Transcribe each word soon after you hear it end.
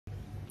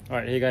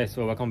Alright, hey guys,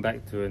 so welcome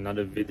back to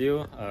another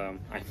video.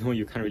 I know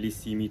you can't really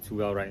see me too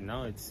well right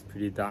now. It's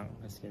pretty dark,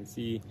 as you can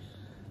see.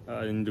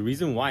 And the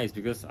reason why is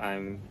because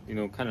I'm,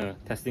 kind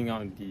of testing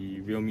out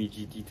the Realme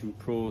GT2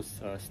 Pro's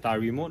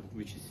Starry mode,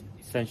 which is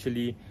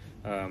essentially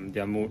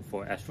their mode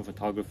for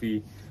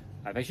astrophotography.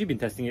 I've actually been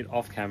testing it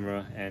off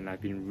camera and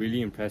I've been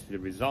really impressed with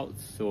the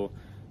results. So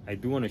I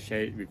do want to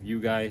share it with you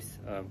guys.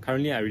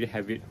 Currently, I already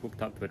have it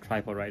hooked up to a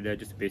tripod right there,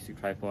 just a basic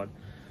tripod.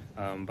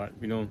 But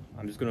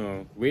I'm just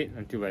gonna wait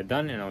until we're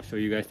done and I'll show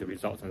you guys the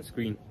results on the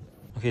screen.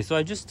 Okay, so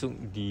I just took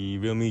the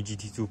Realme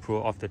GT2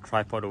 Pro off the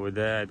tripod over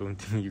there. I don't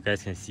think you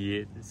guys can see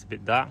it, it's a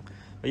bit dark.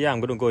 But yeah,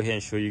 I'm gonna go ahead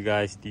and show you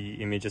guys the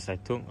images I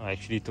took. I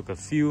actually took a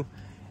few,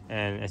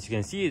 and as you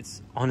can see,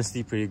 it's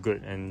honestly pretty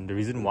good. And the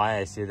reason why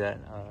I say that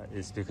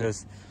is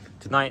because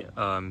tonight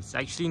it's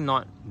actually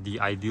not the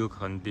ideal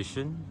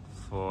condition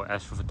for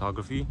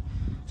astrophotography.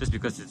 Just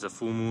because it's a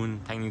full moon,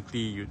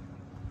 technically you'd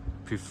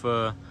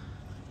prefer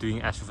doing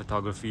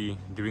astrophotography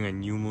during a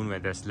new moon where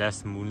there's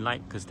less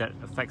moonlight, because that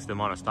affects the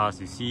amount of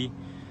stars you see.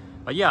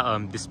 But yeah,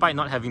 despite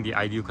not having the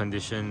ideal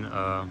condition,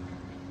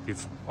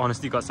 we've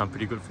honestly got some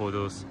pretty good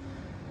photos.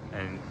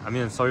 And I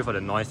mean, I'm sorry for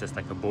the noise, there's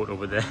like a boat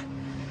over there.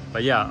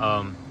 But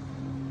yeah,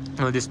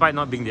 despite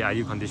not being the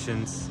ideal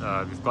conditions,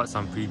 we've got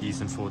some pretty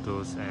decent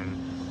photos, and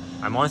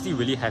I'm honestly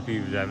really happy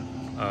with them.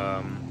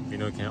 You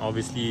can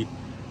obviously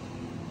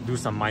do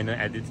some minor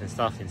edits and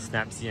stuff in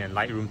Snapseed and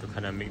Lightroom to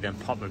kind of make them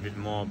pop a bit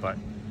more, but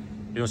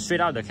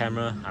straight out of the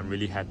camera, I'm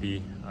really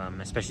happy,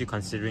 especially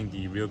considering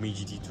the Realme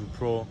GT2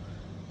 Pro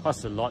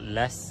costs a lot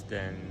less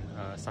than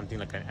something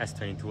like an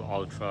S22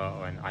 Ultra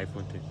or an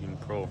iPhone 13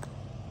 Pro.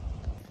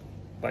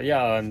 But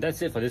yeah,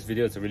 that's it for this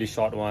video. It's a really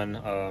short one.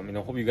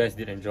 Hope you guys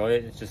did enjoy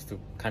it. It's just to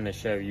kind of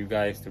share with you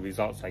guys the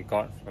results I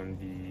got from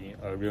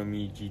the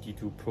Realme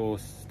GT2 Pro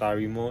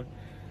Starry mode.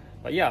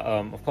 But yeah,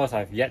 of course,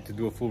 I've yet to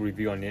do a full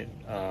review on it.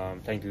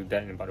 Planning to do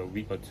that in about a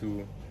week or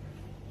two.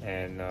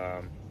 And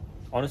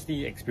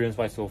honestly,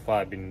 experience-wise so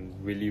far, I've been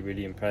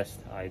really impressed.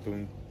 I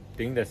don't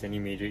think there's any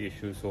major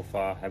issues so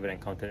far. Haven't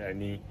encountered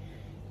any,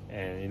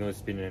 and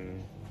it's been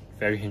a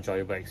very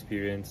enjoyable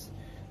experience,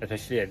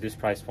 especially at this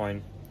price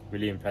point.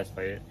 Really impressed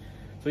by it.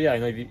 So yeah,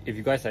 if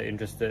you guys are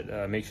interested,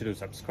 make sure to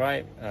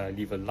subscribe,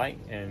 leave a like,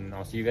 and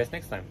I'll see you guys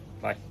next time.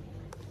 Bye.